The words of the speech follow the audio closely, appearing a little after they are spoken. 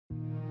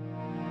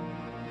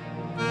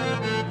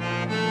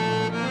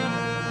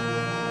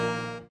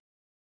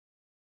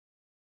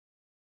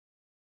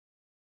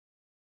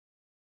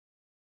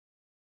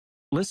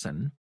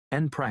listen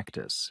and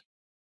practice.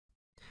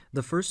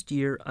 The first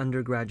year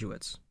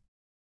undergraduates.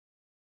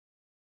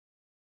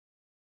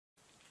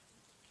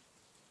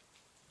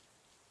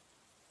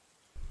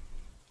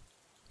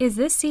 Is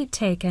this seat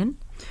taken?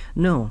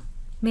 No.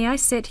 May I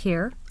sit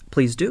here?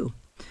 Please do.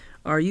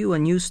 Are you a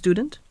new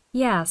student?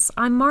 Yes,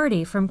 I'm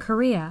Marty from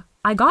Korea.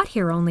 I got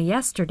here only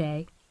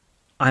yesterday.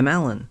 I'm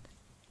Alan,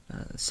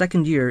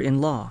 second year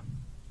in law.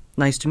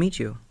 Nice to meet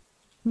you.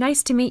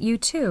 Nice to meet you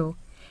too.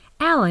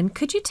 Alan,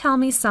 could you tell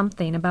me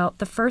something about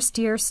the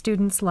first-year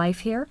student's life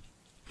here?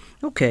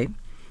 Okay.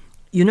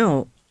 You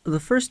know, the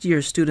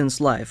first-year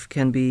student's life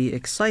can be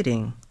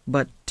exciting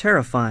but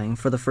terrifying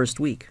for the first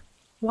week.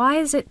 Why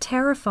is it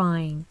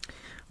terrifying?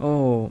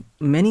 Oh,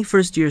 many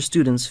first-year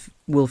students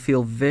will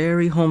feel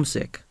very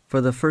homesick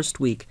for the first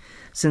week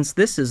since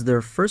this is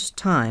their first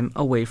time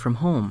away from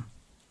home.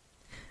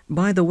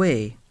 By the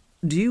way,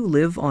 do you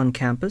live on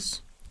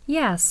campus?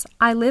 Yes,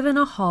 I live in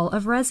a hall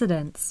of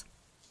residence.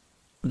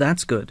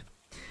 That's good.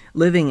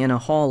 Living in a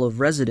hall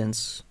of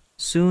residence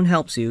soon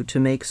helps you to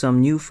make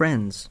some new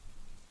friends.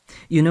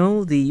 You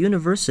know, the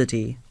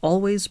university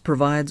always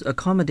provides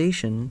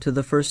accommodation to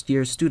the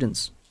first-year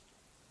students.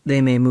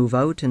 They may move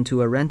out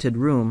into a rented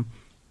room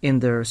in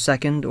their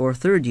second or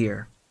third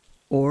year,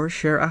 or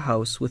share a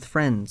house with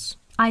friends.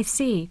 I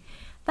see.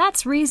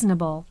 That's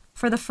reasonable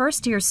for the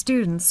first-year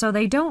students so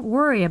they don't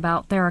worry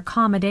about their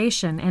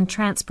accommodation and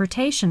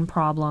transportation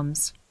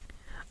problems.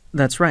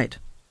 That's right.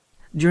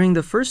 During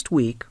the first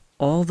week,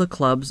 all the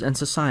clubs and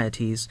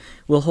societies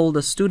will hold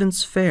a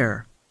students'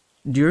 fair,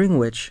 during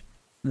which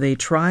they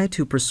try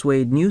to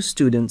persuade new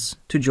students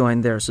to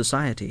join their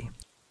society.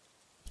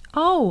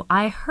 Oh,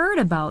 I heard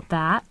about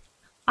that.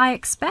 I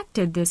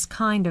expected this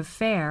kind of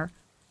fair.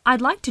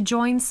 I'd like to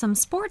join some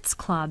sports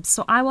clubs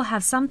so I will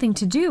have something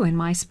to do in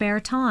my spare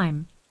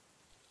time.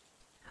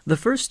 The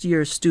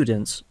first-year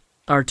students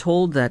are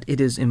told that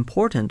it is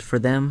important for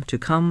them to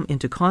come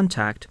into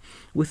contact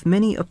with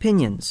many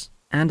opinions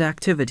and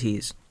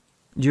activities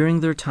during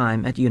their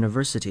time at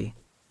university.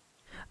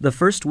 The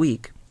first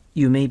week,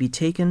 you may be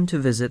taken to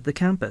visit the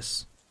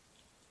campus.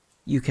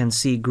 You can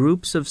see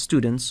groups of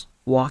students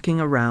walking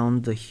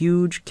around the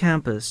huge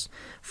campus,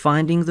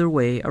 finding their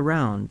way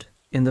around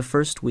in the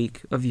first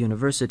week of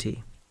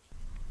university.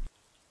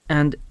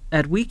 And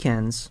at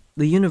weekends,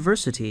 the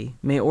university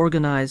may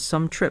organize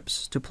some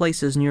trips to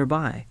places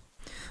nearby,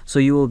 so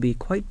you will be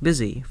quite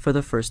busy for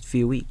the first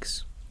few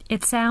weeks.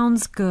 It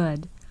sounds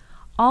good.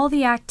 All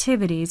the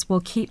activities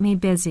will keep me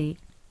busy.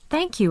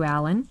 Thank you,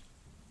 Alan.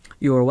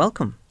 You are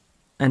welcome,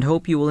 and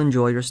hope you will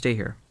enjoy your stay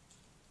here.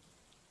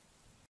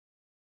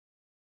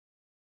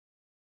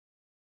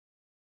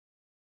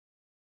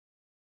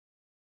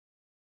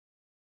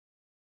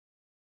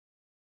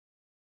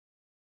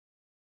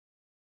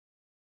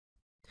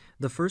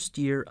 The first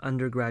year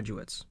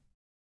undergraduates.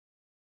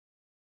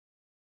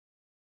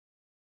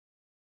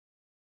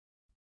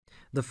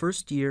 The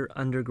first year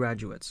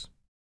undergraduates.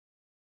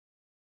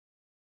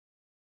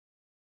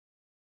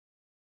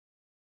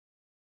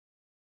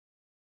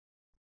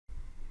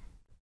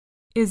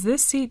 Is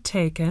this seat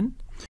taken?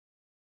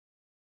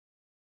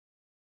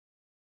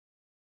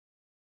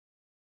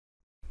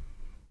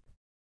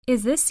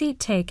 Is this seat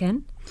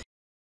taken?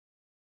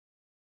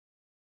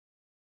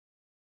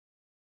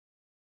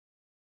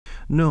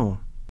 No.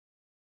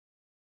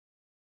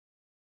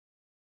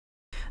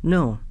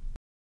 No.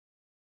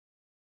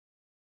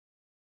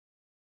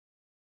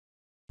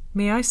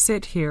 May I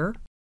sit here?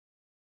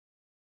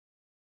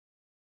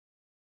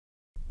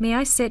 May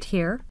I sit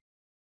here?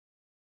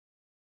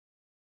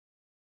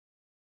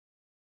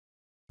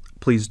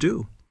 Please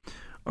do.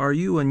 Are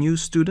you a new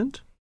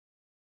student?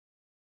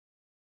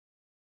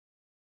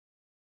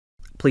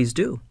 Please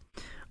do.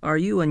 Are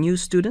you a new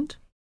student?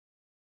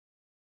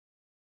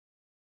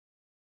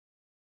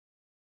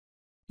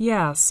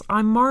 Yes,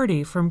 I'm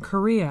Marty from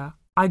Korea.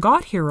 I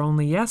got here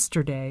only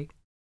yesterday.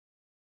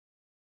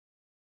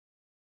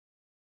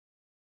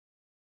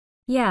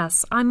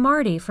 Yes, I'm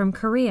Marty from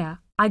Korea.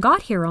 I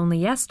got here only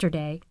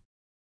yesterday.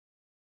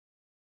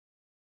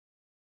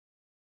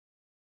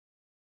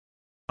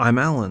 I'm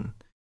Alan,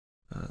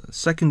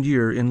 second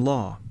year in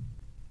law.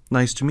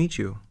 Nice to meet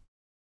you.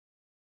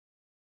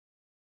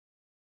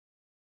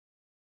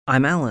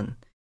 I'm Alan,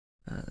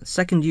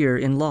 second year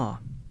in law.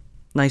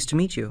 Nice to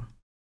meet you.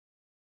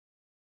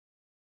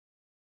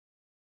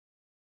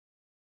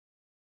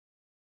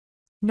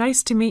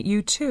 Nice to meet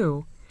you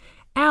too.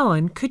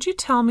 Alan, could you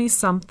tell me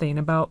something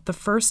about the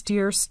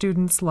first-year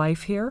student's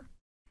life here?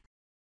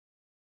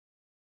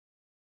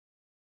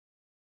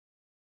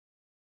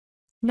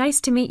 Nice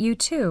to meet you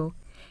too.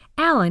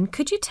 Alan,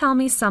 could you tell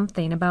me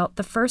something about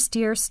the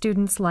first-year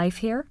student's life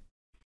here?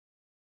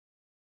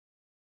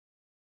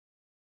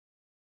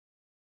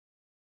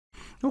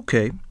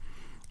 Okay.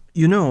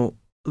 You know,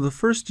 the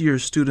first-year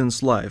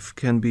student's life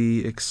can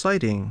be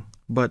exciting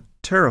but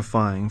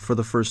terrifying for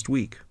the first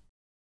week.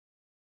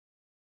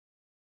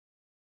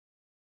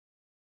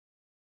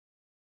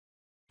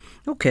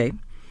 Okay.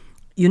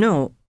 You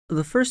know,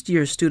 the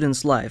first-year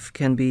student's life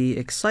can be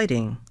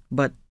exciting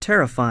but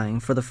terrifying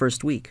for the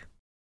first week.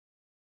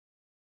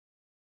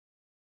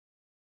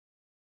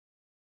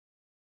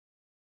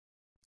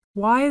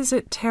 Why is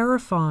it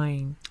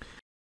terrifying?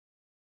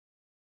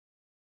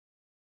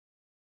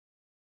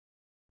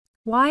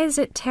 Why is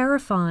it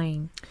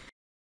terrifying?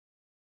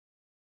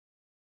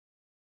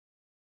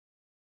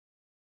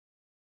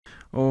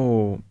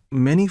 Oh,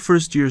 many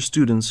first-year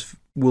students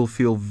will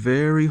feel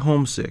very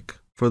homesick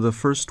for the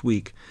first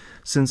week,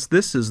 since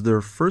this is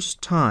their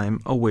first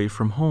time away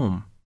from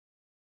home.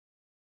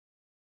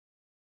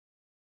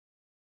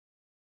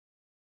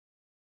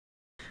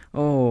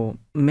 Oh,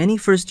 many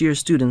first-year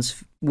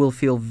students will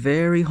feel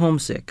very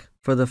homesick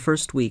for the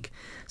first week,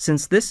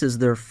 since this is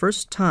their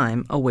first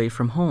time away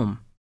from home.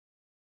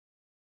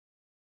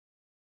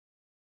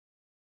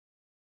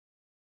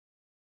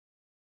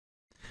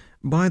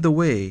 By the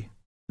way,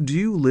 do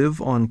you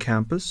live on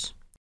campus?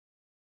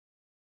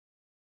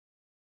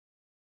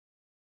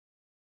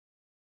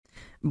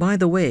 By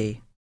the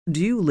way, do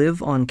you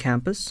live on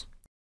campus?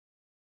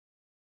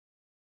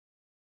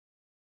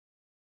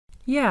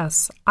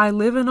 Yes, I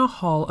live in a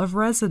hall of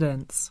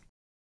residence.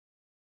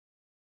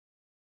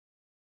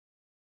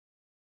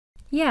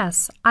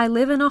 Yes, I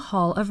live in a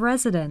hall of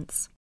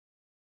residence.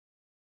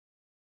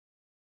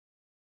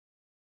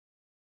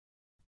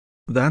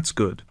 That's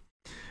good.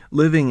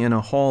 Living in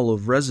a hall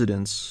of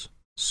residence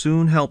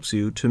soon helps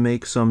you to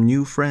make some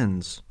new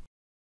friends.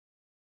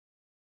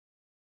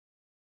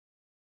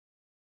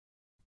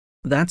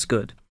 That's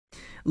good.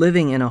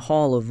 Living in a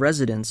hall of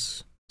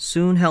residence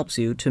soon helps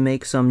you to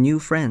make some new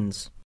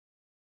friends.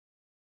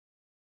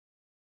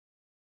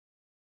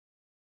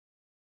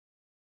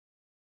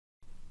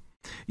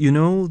 You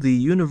know, the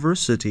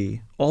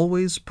university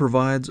always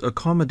provides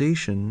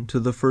accommodation to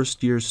the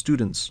first-year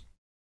students.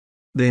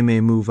 They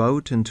may move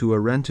out into a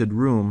rented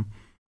room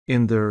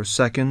in their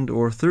second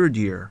or third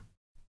year,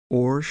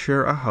 or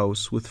share a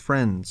house with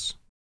friends.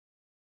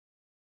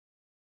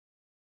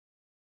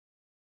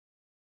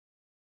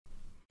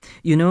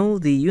 You know,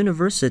 the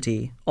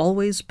university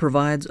always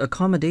provides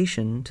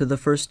accommodation to the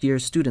first-year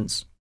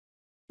students.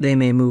 They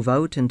may move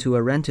out into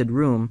a rented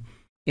room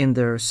in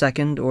their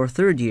second or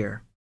third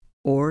year,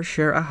 or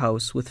share a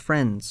house with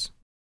friends.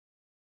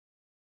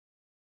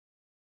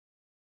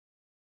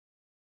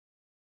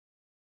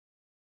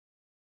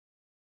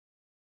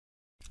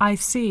 I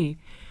see.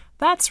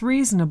 That's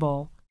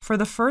reasonable for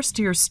the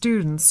first-year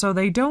students so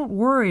they don't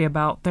worry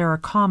about their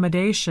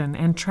accommodation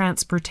and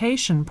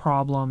transportation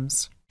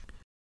problems.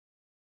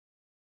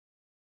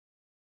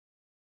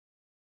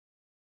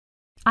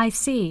 I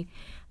see.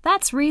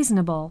 That's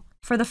reasonable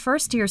for the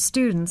first-year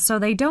students so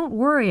they don't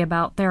worry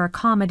about their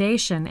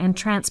accommodation and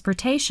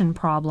transportation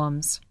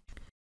problems.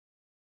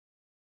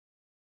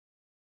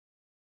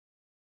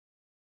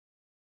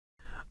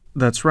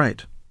 That's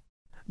right.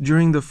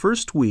 During the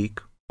first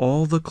week,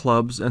 all the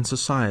clubs and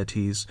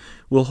societies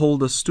will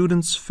hold a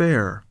students'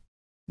 fair,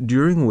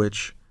 during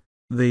which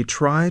they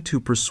try to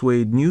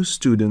persuade new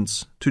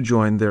students to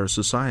join their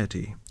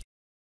society.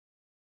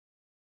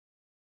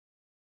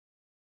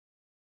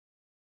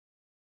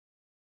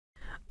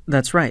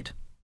 That's right.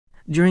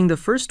 During the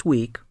first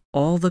week,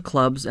 all the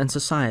clubs and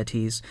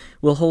societies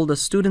will hold a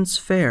students'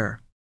 fair,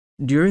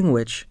 during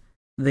which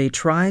they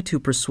try to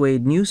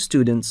persuade new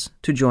students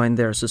to join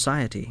their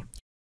society.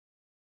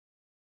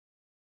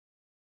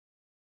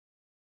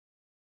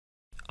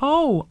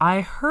 Oh,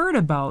 I heard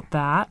about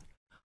that.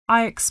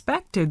 I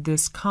expected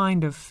this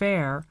kind of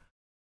fair.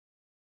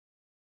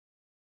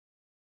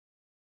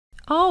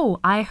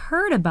 Oh, I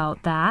heard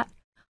about that.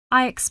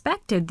 I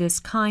expected this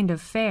kind of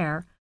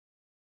fair.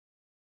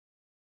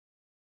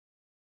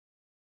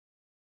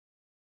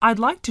 I'd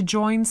like to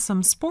join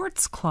some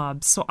sports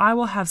clubs so I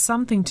will have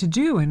something to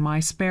do in my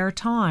spare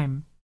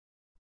time.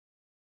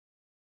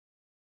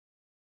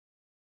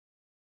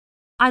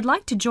 I'd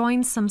like to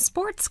join some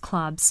sports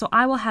clubs so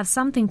I will have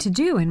something to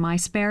do in my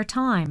spare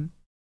time.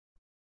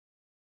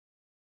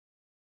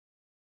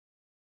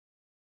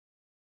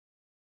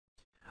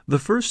 The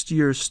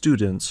first-year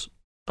students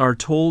are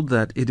told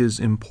that it is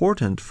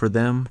important for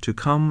them to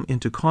come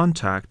into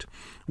contact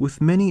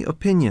with many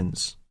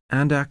opinions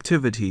and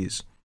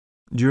activities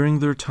during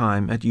their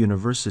time at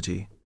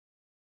university.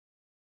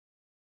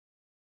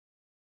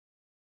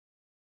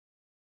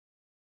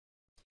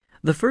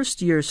 The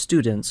first-year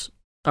students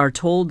are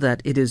told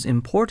that it is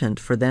important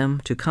for them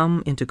to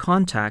come into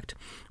contact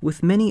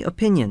with many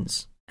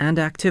opinions and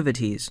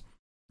activities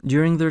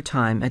during their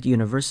time at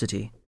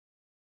university.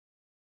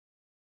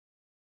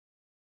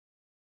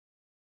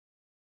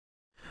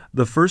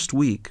 The first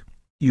week,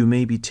 you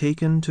may be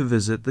taken to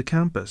visit the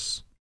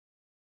campus.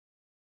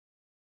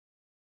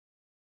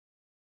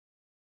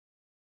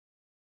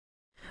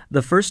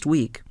 The first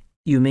week,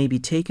 you may be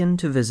taken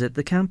to visit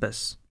the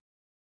campus.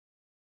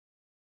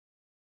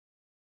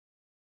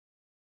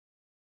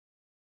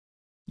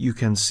 You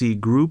can see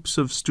groups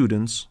of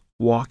students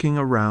walking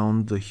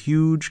around the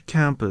huge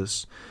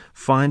campus,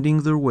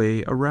 finding their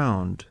way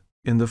around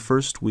in the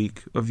first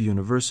week of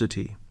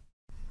university.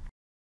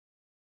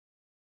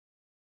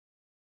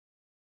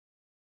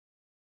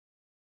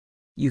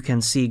 You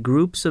can see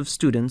groups of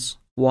students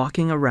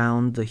walking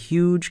around the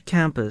huge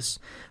campus,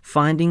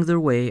 finding their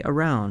way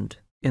around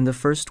in the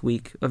first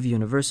week of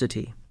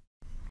university.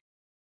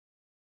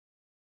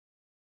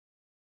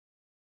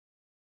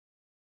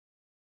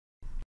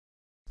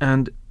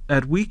 And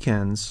at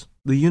weekends,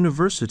 the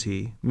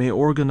university may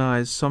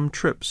organize some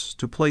trips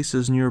to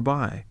places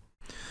nearby,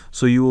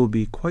 so you will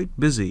be quite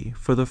busy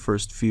for the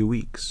first few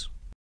weeks.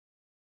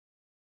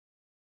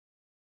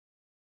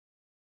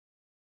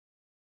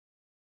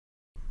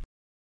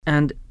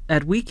 And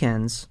at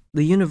weekends,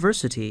 the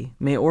university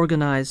may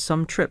organize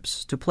some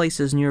trips to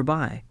places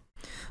nearby,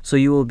 so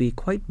you will be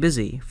quite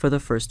busy for the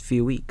first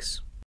few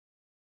weeks.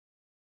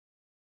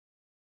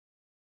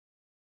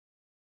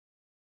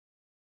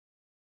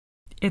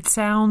 It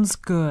sounds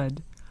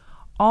good.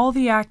 All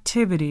the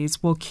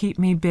activities will keep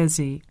me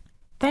busy.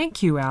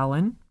 Thank you,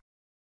 Alan.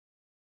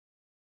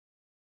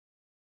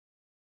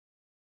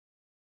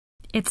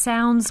 It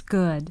sounds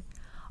good.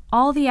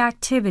 All the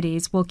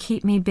activities will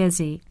keep me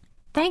busy.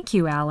 Thank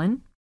you,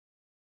 Alan.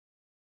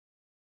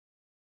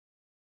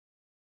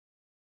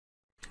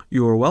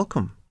 You are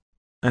welcome,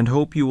 and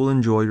hope you will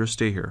enjoy your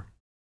stay here.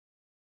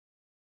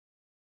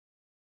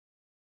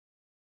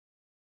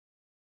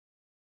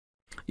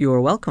 You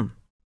are welcome,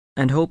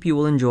 and hope you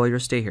will enjoy your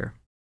stay here.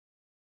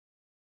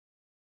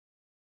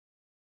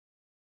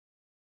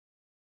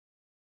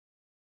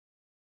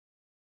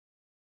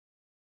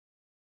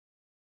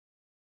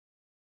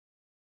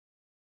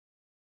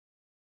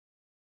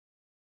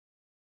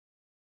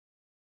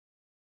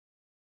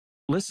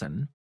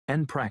 Listen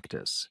and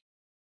practice.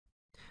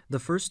 The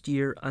first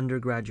year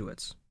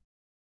undergraduates.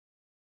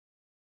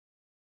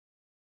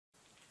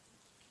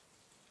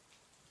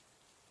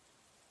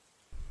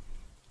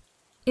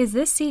 Is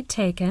this seat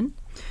taken?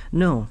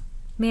 No,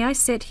 May I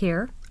sit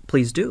here?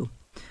 please do.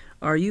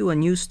 Are you a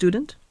new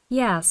student?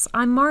 Yes,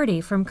 I'm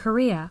Marty from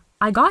Korea.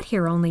 I got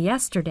here only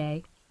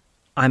yesterday.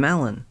 I'm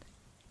Alan,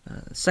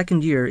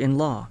 second year in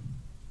law.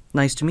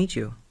 Nice to meet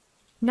you.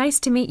 Nice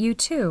to meet you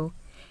too.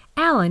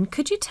 Alan,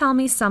 could you tell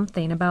me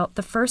something about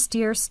the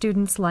first-year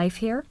student's life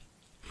here?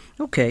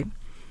 Okay.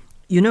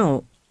 You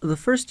know, the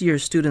first year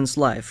student's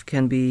life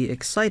can be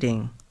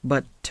exciting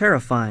but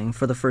terrifying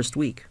for the first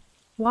week.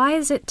 Why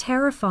is it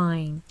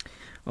terrifying?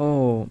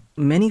 Oh,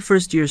 many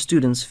first-year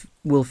students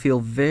will feel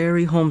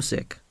very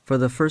homesick for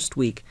the first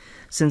week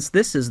since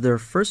this is their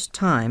first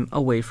time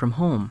away from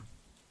home.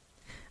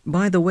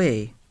 By the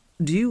way,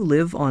 do you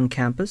live on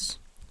campus?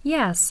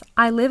 Yes,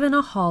 I live in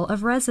a hall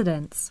of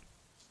residence.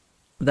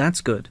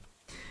 That's good.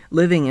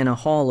 Living in a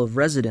hall of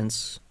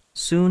residence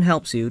soon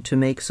helps you to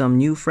make some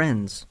new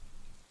friends.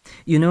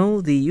 You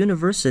know, the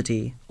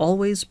university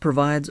always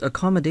provides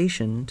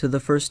accommodation to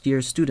the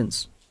first-year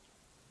students.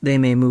 They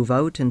may move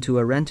out into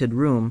a rented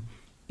room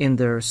in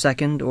their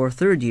second or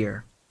third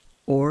year,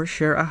 or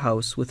share a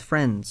house with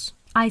friends.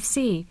 I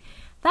see.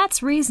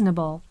 That's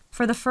reasonable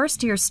for the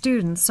first-year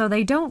students so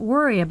they don't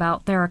worry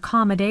about their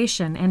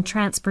accommodation and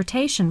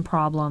transportation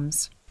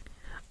problems.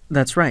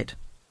 That's right.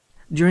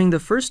 During the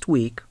first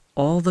week,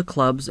 all the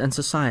clubs and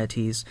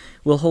societies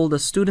will hold a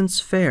students'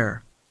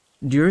 fair,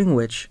 during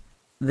which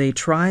they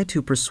try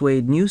to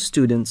persuade new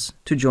students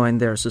to join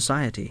their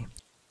society.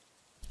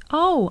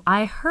 Oh,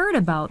 I heard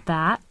about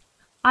that.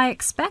 I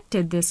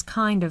expected this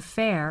kind of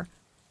fair.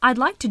 I'd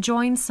like to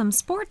join some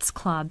sports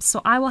clubs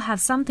so I will have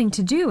something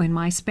to do in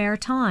my spare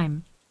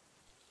time.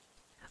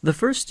 The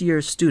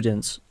first-year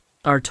students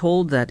are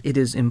told that it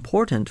is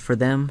important for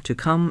them to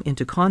come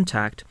into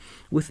contact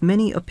with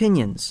many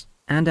opinions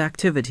and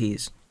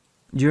activities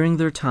during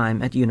their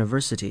time at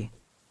university.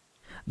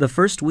 The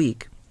first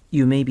week,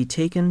 you may be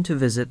taken to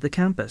visit the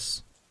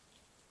campus.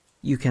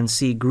 You can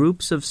see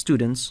groups of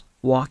students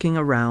walking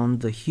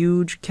around the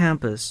huge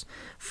campus,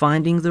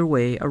 finding their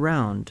way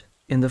around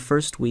in the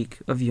first week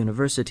of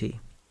university.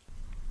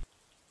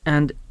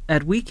 And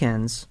at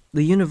weekends,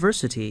 the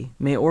university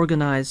may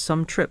organize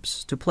some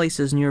trips to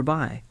places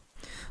nearby,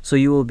 so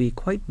you will be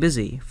quite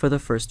busy for the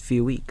first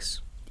few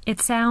weeks. It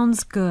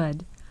sounds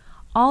good.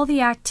 All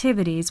the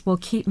activities will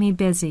keep me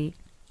busy.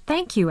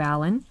 Thank you,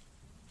 Alan.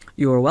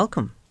 You are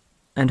welcome,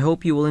 and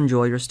hope you will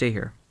enjoy your stay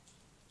here.